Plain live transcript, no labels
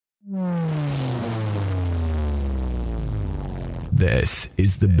This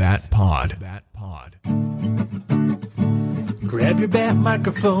is the Bat Pod. Grab your bat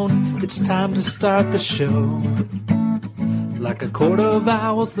microphone, it's time to start the show. Like a court of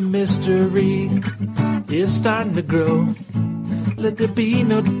owls, the mystery is starting to grow. Let there be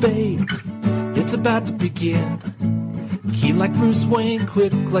no debate, it's about to begin. Keen like Bruce Wayne,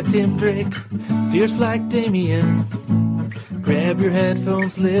 quick like Tim Drake, fierce like Damien. Grab your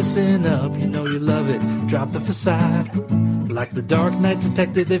headphones, listen up, you know you love it. Drop the facade. Like the Dark Knight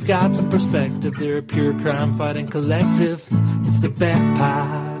detective, they've got some perspective. They're a pure crime-fighting collective. It's the Bat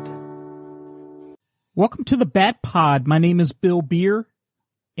Pod. Welcome to the Bat Pod. My name is Bill Beer,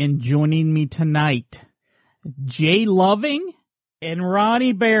 and joining me tonight, Jay Loving and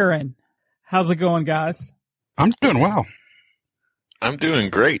Ronnie Barron. How's it going, guys? I'm doing well. I'm doing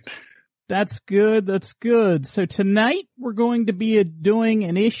great. That's good. That's good. So tonight we're going to be doing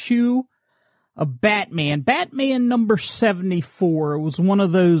an issue of Batman. Batman number 74. It was one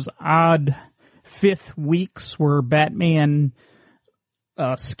of those odd fifth weeks where Batman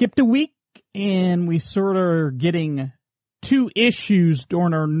skipped a week, and we sort of are getting two issues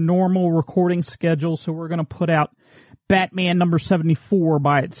during our normal recording schedule, so we're going to put out Batman number 74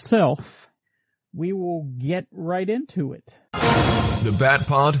 by itself. We will get right into it. The Bat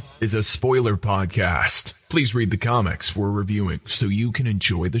Pod is a spoiler podcast. Please read the comics we're reviewing so you can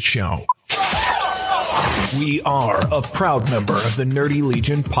enjoy the show. We are a proud member of the Nerdy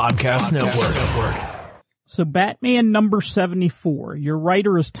Legion Podcast Network. So Batman number 74. Your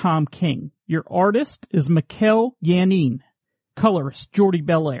writer is Tom King. Your artist is Mikel Janín. Colorist, Jordie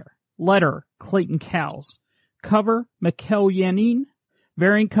Bellaire. Letter, Clayton Cowles. Cover, Mikel Janín.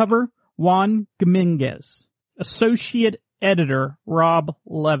 Variant cover, Juan Dominguez. Associate editor, Rob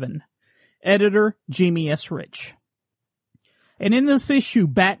Levin. Editor, Jamie S. Rich. And in this issue,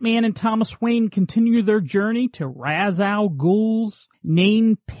 Batman and Thomas Wayne continue their journey to Ra's al Ghul's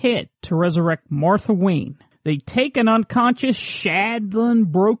Nain Pit to resurrect Martha Wayne. They take an unconscious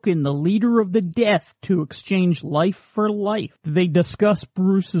Shadland Broken, the leader of the Death, to exchange life for life. They discuss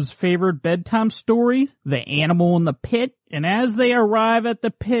Bruce's favorite bedtime story, The Animal in the Pit, and as they arrive at the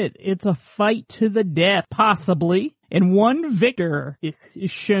pit, it's a fight to the death, possibly, and one victor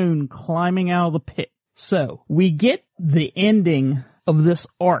is shown climbing out of the pit. So, we get the ending of this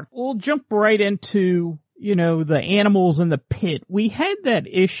arc. We'll jump right into, the animals in the pit. We had that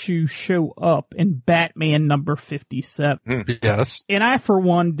issue show up in Batman number 57. Yes. And I, for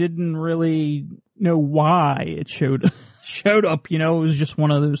one, didn't really know why it showed up. It was just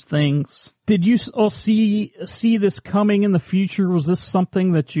one of those things. Did you all see this coming in the future? Was this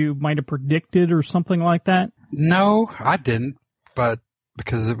something that you might have predicted or something like that? No, I didn't, but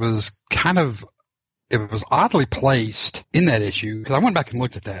because it was oddly placed in that issue, because I went back and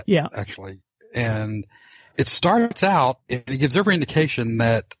looked at that, actually. And it starts out, and it gives every indication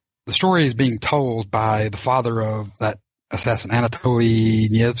that the story is being told by the father of that assassin, Anatoly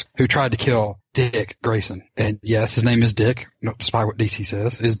Nevsky, who tried to kill Dick Grayson. And yes, his name is Dick, despite what DC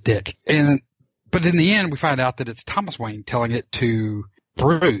says, is Dick. But in the end, we find out that it's Thomas Wayne telling it to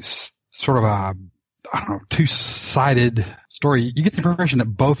Bruce, sort of a, two-sided story. You get the impression that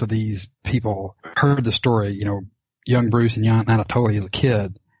both of these people heard the story, young Bruce and young Anatoly as a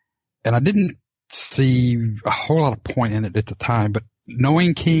kid. And I didn't see a whole lot of point in it at the time, but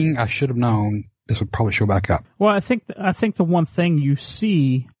knowing King, I should have known this would probably show back up. Well, I think the one thing you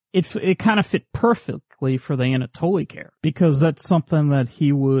see, it kind of fit perfectly for the Anatoly character, because that's something that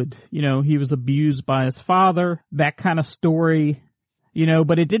he would, he was abused by his father, that kind of story,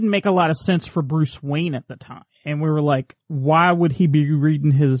 but it didn't make a lot of sense for Bruce Wayne at the time. And we were like, why would he be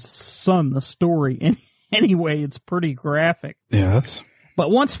reading his son the story? And anyway, it's pretty graphic. Yes. But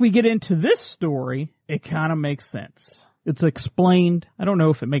once we get into this story, it kind of makes sense. It's explained. I don't know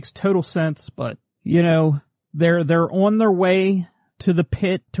if it makes total sense, but, they're on their way to the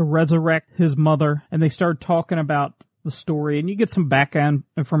pit to resurrect his mother, and they start talking about the story, and you get some background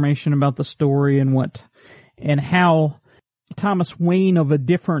information about the story and how Thomas Wayne of a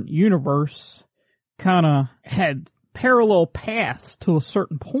different universe kind of had parallel paths to a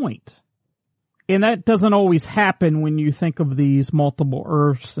certain point. And that doesn't always happen when you think of these multiple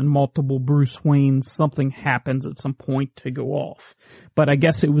Earths and multiple Bruce Waynes. Something happens at some point to go off. But I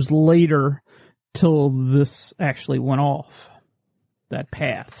guess it was later till this actually went off, that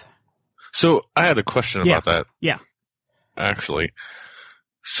path. So I had a question about that. Yeah. Actually.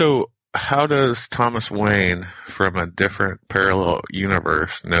 So how does Thomas Wayne from a different parallel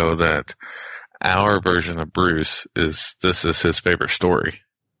universe know that our version of Bruce is his favorite story?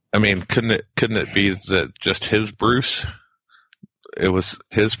 I mean, couldn't it be that just his Bruce, it was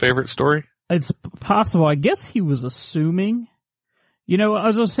his favorite story? It's possible. I guess he was assuming You know,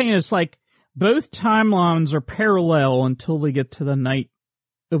 as I was saying, it's like both timelines are parallel until they get to the night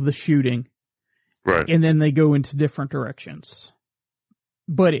of the shooting. Right. And then they go into different directions.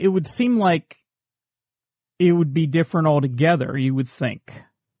 But it would seem like it would be different altogether, you would think.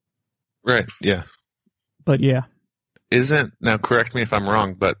 Right, yeah. But yeah. Now correct me if I'm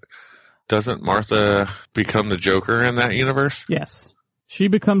wrong, but doesn't Martha become the Joker in that universe? Yes. She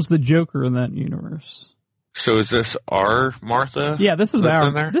becomes the Joker in that universe. So is this our Martha? Yeah, this is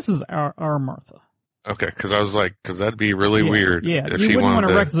our Martha. Okay, because that'd be really weird. Yeah, if you she wouldn't want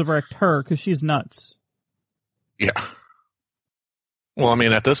to to resurrect her because she's nuts. Yeah. Well, I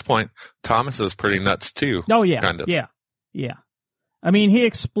mean, at this point, Thomas is pretty nuts too. Oh yeah, kind of. yeah. I mean, he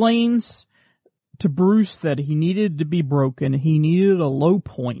explains to Bruce that he needed to be broken. He needed a low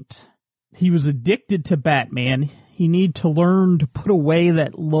point. He was addicted to Batman. He needed to learn to put away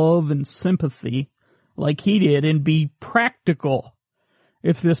that love and sympathy like he did and be practical,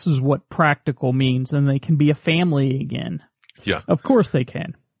 if this is what practical means, and they can be a family again. Yeah. Of course they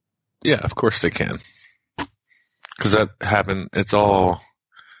can. Yeah, of course they can. Because that happened, it's all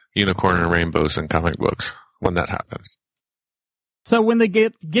unicorn and rainbows in comic books when that happens. So when they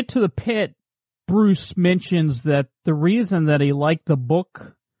get to the pit, Bruce mentions that the reason that he liked the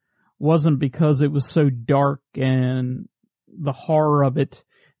book wasn't because it was so dark and the horror of it,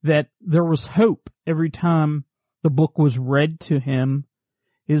 that there was hope every time the book was read to him.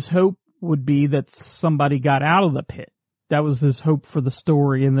 His hope would be that somebody got out of the pit. That was his hope for the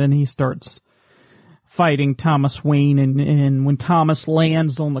story. And then he starts fighting Thomas Wayne. And when Thomas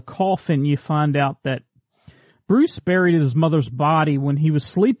lands on the coffin, you find out that Bruce buried his mother's body when he was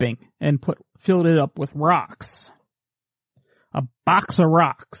sleeping and filled it up with rocks. A box of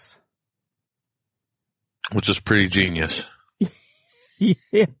rocks. Which is pretty genius.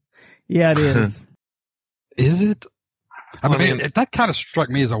 Yeah, it is. Is it? I mean, that kind of struck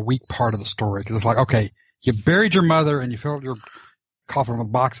me as a weak part of the story, because it's like, okay, you buried your mother and you filled your coffin with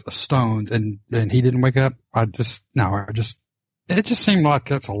a box of stones, and he didn't wake up. It just seemed like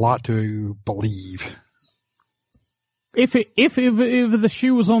that's a lot to believe. If the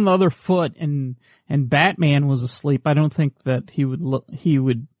shoe was on the other foot and Batman was asleep, I don't think that he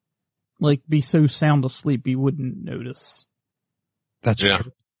would like be so sound asleep he wouldn't notice. That's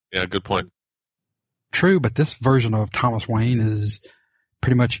true. Yeah, good point. True, but this version of Thomas Wayne is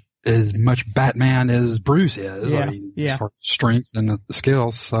pretty much as much Batman as Bruce is. Yeah, I mean, as far as strengths and the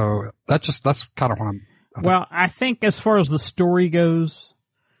skills. So that's kind of what I think as far as the story goes,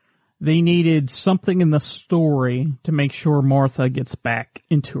 they needed something in the story to make sure Martha gets back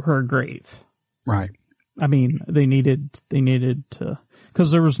into her grave. Right. I mean, they needed to,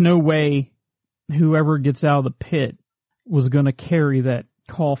 because there was no way whoever gets out of the pit was going to carry that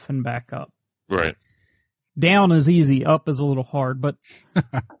coffin back up. Right. Down is easy, up is a little hard, but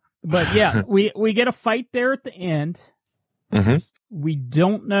yeah, we get a fight there at the end. Mm-hmm. We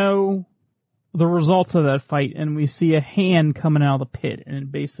don't know the results of that fight, and we see a hand coming out of the pit, and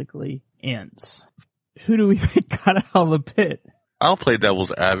it basically ends. Who do we think got out of the pit? I'll play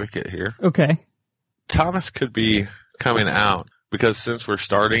devil's advocate here. Okay. Thomas could be coming out, because since we're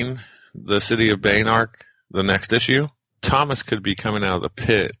starting the City of Bane arc, the next issue, Thomas could be coming out of the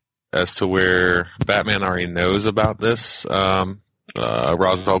pit as to where Batman already knows about this Ra's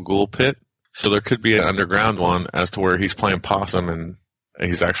al Ghul pit. So there could be an underground one as to where he's playing possum and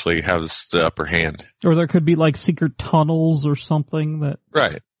he's actually has the upper hand. Or there could be like secret tunnels or something that...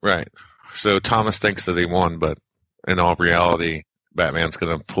 Right. So Thomas thinks that he won, but in all reality, Batman's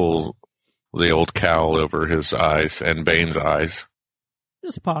going to pull the old cowl over his eyes and Bane's eyes.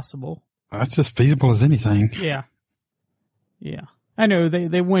 It's possible. That's as feasible as anything. Yeah. I know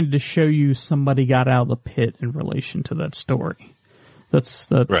they wanted to show you somebody got out of the pit in relation to that story. That's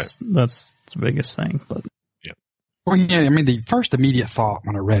right. That's the biggest thing. But yeah. Well, yeah. I mean, the first immediate thought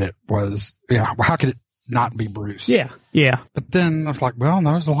when I read it was, well, how could it not be Bruce? Yeah. But then I was like, well,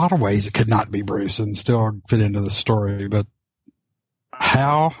 no, there's a lot of ways it could not be Bruce and still fit into the story. But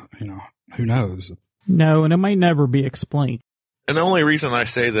how? Who knows? No, and it might never be explained. And the only reason I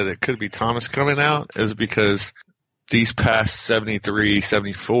say that it could be Thomas coming out is because these past 73,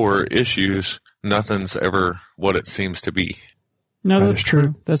 74 issues, nothing's ever what it seems to be. No, that's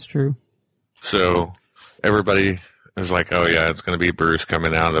true. That's true. So everybody is like, oh yeah, it's going to be Bruce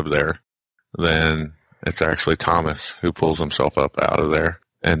coming out of there. Then it's actually Thomas who pulls himself up out of there.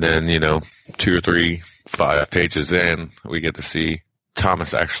 And then, 2 or 3, 5 pages in, we get to see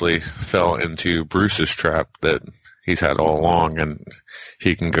Thomas actually fell into Bruce's trap that he's had all along, and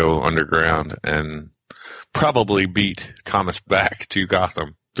he can go underground and probably beat Thomas back to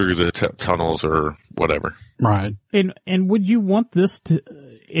Gotham through the tunnels or whatever. Right. And would you want this to,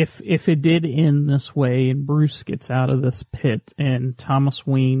 if it did end this way and Bruce gets out of this pit and Thomas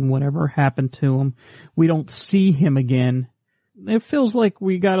Wayne, whatever happened to him, we don't see him again, it feels like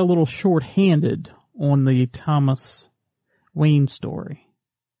we got a little short-handed on the Thomas Wayne story.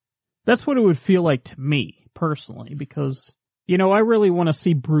 That's what it would feel like to me, personally, because, you know, I really want to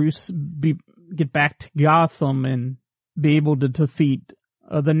see Bruce get back to Gotham and be able to defeat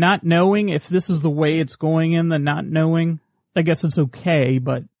the not knowing. If this is the way it's going in, the not knowing, I guess it's okay,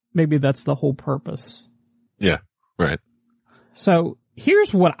 but maybe that's the whole purpose. Yeah, right. So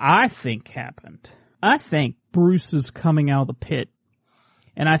here's what I think happened. I think Bruce is coming out of the pit,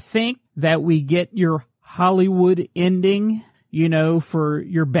 and I think that we get your Hollywood ending, you know, for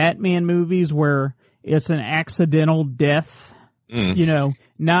your Batman movies where it's an accidental death. You know,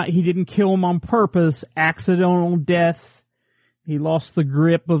 he didn't kill him on purpose, accidental death. He lost the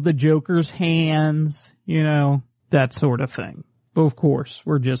grip of the Joker's hands, you know, that sort of thing. But of course,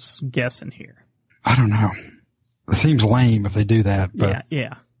 we're just guessing here. I don't know. It seems lame if they do that. But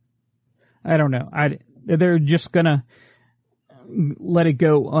Yeah. I don't know. They're just gonna let it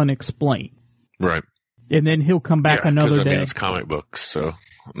go unexplained. Right. And then he'll come back another day. It's comic books, so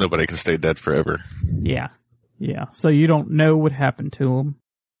nobody can stay dead forever. Yeah. So you don't know what happened to him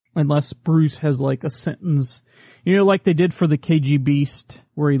unless Bruce has like a sentence, you know, like they did for the KG Beast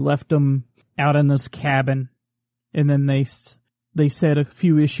where he left him out in this cabin. And then they said a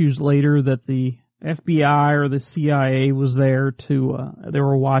few issues later that the FBI or the CIA was there they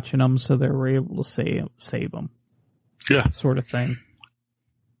were watching him, so they were able to save him. Yeah. Sort of thing.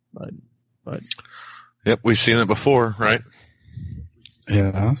 But. Yep, we've seen it before, right?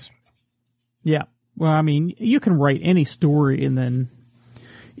 Yes. Yeah. Well, I mean, you can write any story and then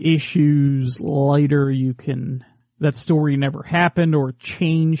issues later that story never happened or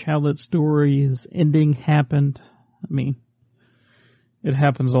change how that story's ending happened. I mean, it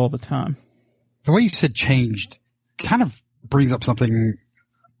happens all the time. The way you said changed kind of brings up something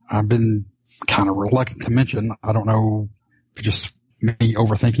I've been kind of reluctant to mention. I don't know if it's just me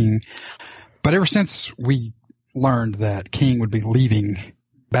overthinking, but ever since we learned that King would be leaving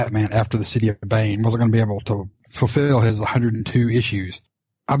Batman after the City of Bane, wasn't going to be able to fulfill his 102 issues,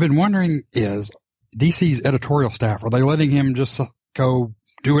 I've been wondering, is DC's editorial staff, are they letting him just go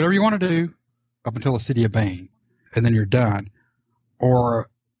do whatever you want to do up until the City of Bane and then you're done? Or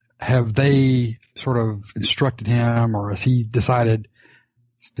have they sort of instructed him, or has he decided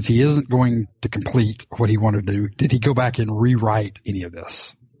that he isn't going to complete what he wanted to do? Did he go back and rewrite any of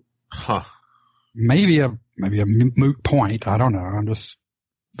this? Huh. Maybe a moot point. I don't know.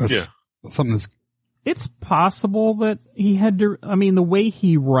 Something that's. It's possible that he had to, I mean, the way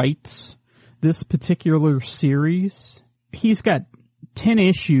he writes this particular series, he's got 10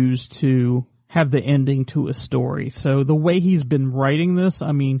 issues to have the ending to a story. So the way he's been writing this,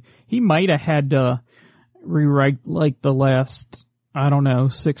 I mean, he might have had to rewrite like the last, I don't know,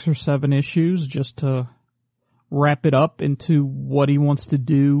 6 or 7 issues just to wrap it up into what he wants to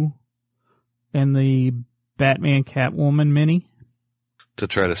do in the Batman Catwoman mini. To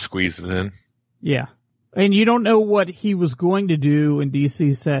try to squeeze it in. Yeah. And you don't know what he was going to do, and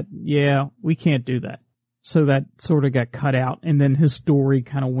DC said, yeah, we can't do that. So that sort of got cut out, and then his story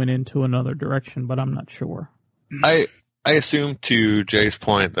kind of went into another direction, but I'm not sure. I assume, to Jay's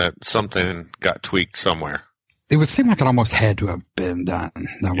point, that something got tweaked somewhere. It would seem like it almost had to have been done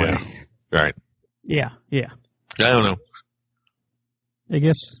that way. Right. Yeah. I don't know. I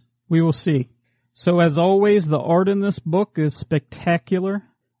guess we will see. So as always, the art in this book is spectacular.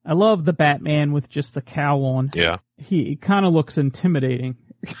 I love the Batman with just the cowl on. Yeah. He kind of looks intimidating.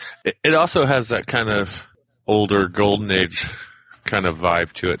 It also has that kind of older Golden Age kind of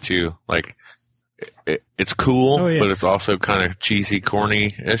vibe to it too. Like it's cool, but it's also kind of cheesy,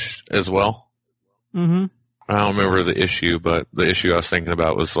 corny-ish as well. Mm-hmm. I don't remember the issue, but the issue I was thinking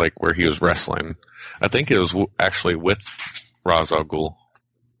about was like where he was wrestling. I think it was actually with Ra's al Ghul.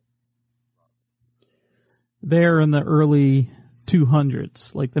 There in the early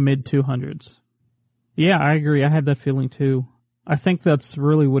 200s, like the mid 200s. Yeah, I agree. I had that feeling too. I think that's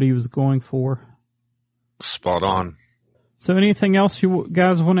really what he was going for. Spot on. So anything else you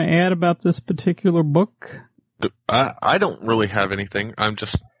guys want to add about this particular book? I don't really have anything.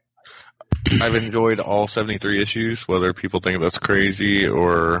 I've enjoyed all 73 issues, whether people think that's crazy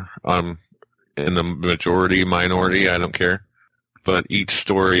or I'm in the majority, minority, I don't care. But each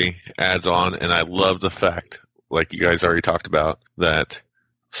story adds on, and I love the fact, like you guys already talked about, that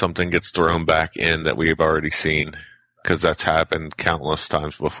something gets thrown back in that we've already seen, because that's happened countless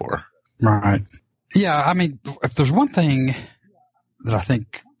times before. Right. Yeah, I mean, if there's one thing that I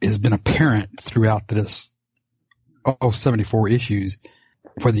think has been apparent throughout this 74 issues,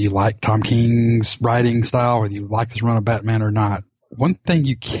 whether you like Tom King's writing style, whether you like this run of Batman or not, one thing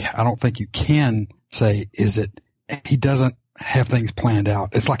I don't think you can say is that he doesn't have things planned out.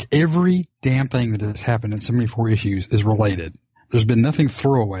 It's like every damn thing that has happened in 74 issues is related. There's been nothing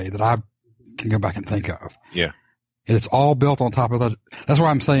throwaway that I can go back and think of. Yeah. And it's all built on top of that. That's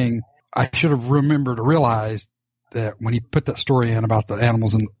why I'm saying I should have remembered or realized that when he put that story in about the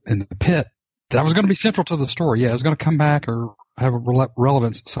animals in the pit, that was going to be central to the story. Yeah, it was going to come back or have a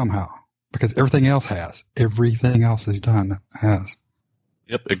relevance somehow, because everything else has. Everything else he's done has.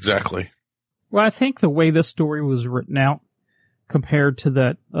 Yep, exactly. Well, I think the way this story was written out compared to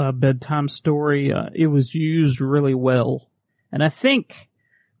that bedtime story, it was used really well. And I think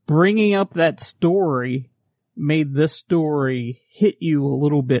bringing up that story made this story hit you a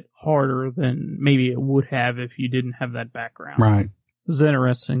little bit harder than maybe it would have if you didn't have that background. Right. It was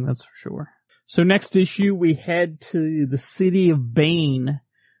interesting, that's for sure. So next issue, we head to the city of Bane,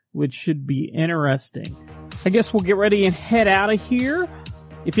 which should be interesting. I guess we'll get ready and head out of here.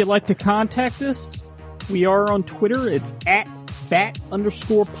 If you'd like to contact us, we are on Twitter. It's at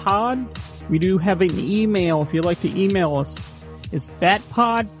bat_pod. We do have an email if you'd like to email us. It's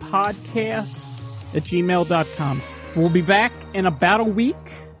batpodpodcast@gmail.com. We'll be back in about a week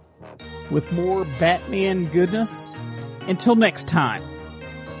with more Batman goodness. Until next time,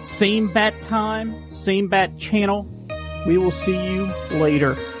 same bat time, same bat channel. We will see you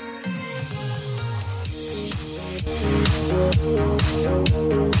later.